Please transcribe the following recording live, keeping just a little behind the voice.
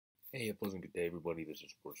Hey, a pleasant good day, everybody. This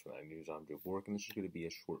is Sports Fanatic News. I'm Joe Bork, and this is going to be a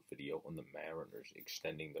short video on the Mariners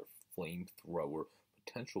extending their flamethrower,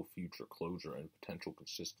 potential future closer, and potential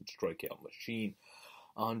consistent strikeout machine,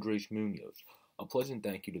 Andres Munoz. A pleasant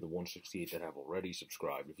thank you to the 168 that have already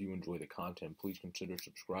subscribed. If you enjoy the content, please consider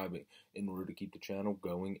subscribing in order to keep the channel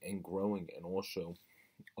going and growing. And also,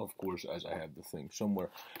 of course, as I have the thing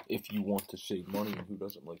somewhere, if you want to save money, and who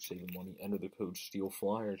doesn't like saving money, enter the code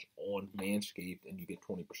STEELFlyers on Manscaped and you get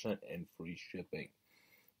 20% and free shipping.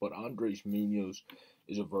 But Andres Munoz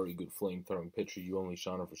is a very good flame-throwing pitcher. You only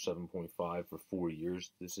sign him for 7.5 for 4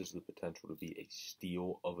 years. This is the potential to be a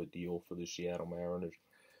steal of a deal for the Seattle Mariners.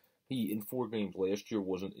 He, in 4 games last year,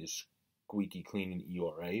 wasn't as squeaky clean in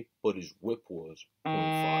ERA, but his whip was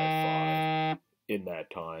 .55 in that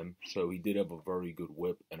time, so he did have a very good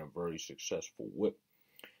whip and a very successful whip.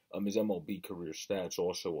 His MLB career stats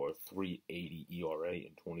also are .380 ERA in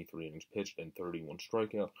 23 innings pitched and 31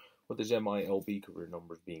 strikeouts, with his MILB career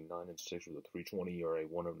numbers being 9-6 with a .320 ERA,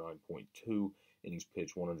 109.2 innings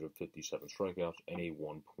pitched, 157 strikeouts, and a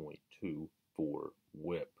 1.24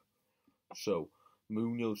 whip. So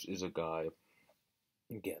Munoz is a guy,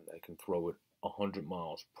 again, that can throw it 100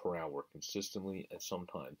 miles per hour consistently, and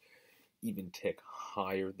sometimes even tick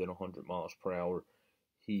higher than 100 miles per hour.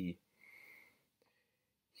 He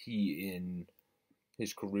in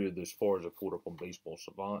his career, as far as I pulled up on Baseball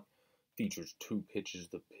Savant, features 2 pitches,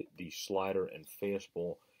 the slider and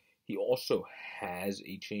fastball. He also has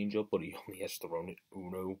a changeup, but he only has thrown it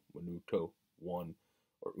uno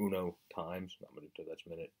times, not minuto, that's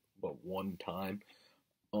minute, but 1 time.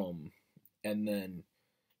 And then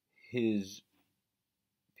his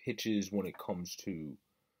pitches when it comes to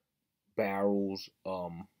barrels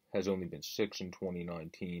has only been 6 in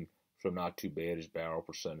 2019, so not too bad his barrel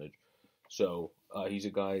percentage. So he's a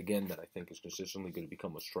guy, again, that I think is consistently going to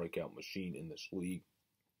become a strikeout machine in this league.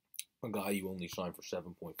 A guy you only signed for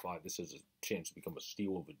 7.5. This has a chance to become a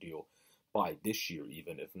steal of a deal by this year,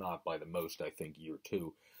 even if not by the most, I think, year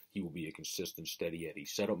 2. He will be a consistent, steady Eddie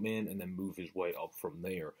setup man and then move his way up from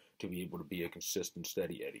there to be able to be a consistent,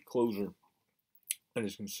 steady Eddie closer and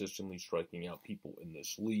is consistently striking out people in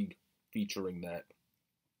this league, featuring that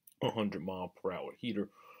 100-mile-per-hour heater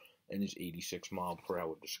and his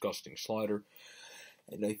 86-mile-per-hour disgusting slider.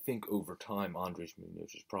 And I think over time, Andres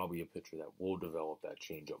Munoz is probably a pitcher that will develop that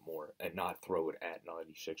changeup more and not throw it at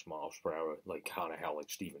 96 miles per hour, like kind of how like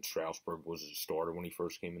Steven Strasburg was as a starter when he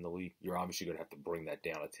first came in the league. You're obviously going to have to bring that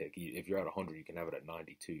down a tick. If you're at 100, you can have it at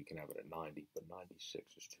 92, you can have it at 90, but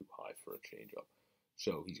 96 is too high for a changeup.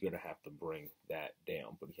 So he's going to have to bring that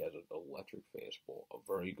down, but he has an electric fastball, a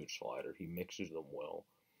very good slider. He mixes them well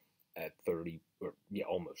at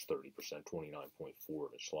almost 30%, 29.4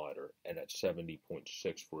 in his slider, and at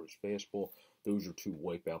 70.6 for his fastball. Those are 2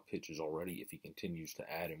 wipeout pitches already. If he continues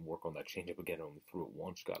to add and work on that changeup, again, only threw it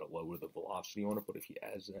once, got to lower the velocity on it, but if he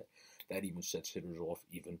adds that, that even sets hitters off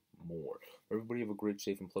even more. Everybody have a great,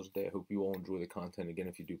 safe, and pleasant day. I hope you all enjoy the content. Again,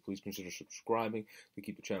 if you do, please consider subscribing to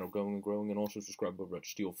keep the channel going and growing, and also subscribe over at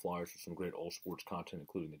Steel Flyers for some great all-sports content,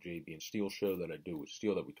 including the JB and Steel show that I do with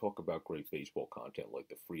Steel, that we talk about great baseball content like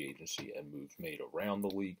the free agency and moves made around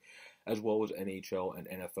the league, as well as NHL and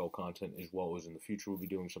NFL content, as well as in the future we'll be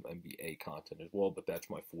doing some NBA content as well, but that's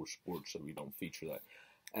my 4 sports, so we don't feature that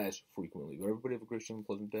as frequently. But everybody have a great, safe, and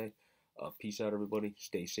pleasant day. Peace out, everybody.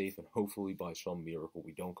 Stay safe, and hopefully by some miracle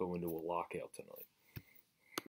we don't go into a lockout tonight.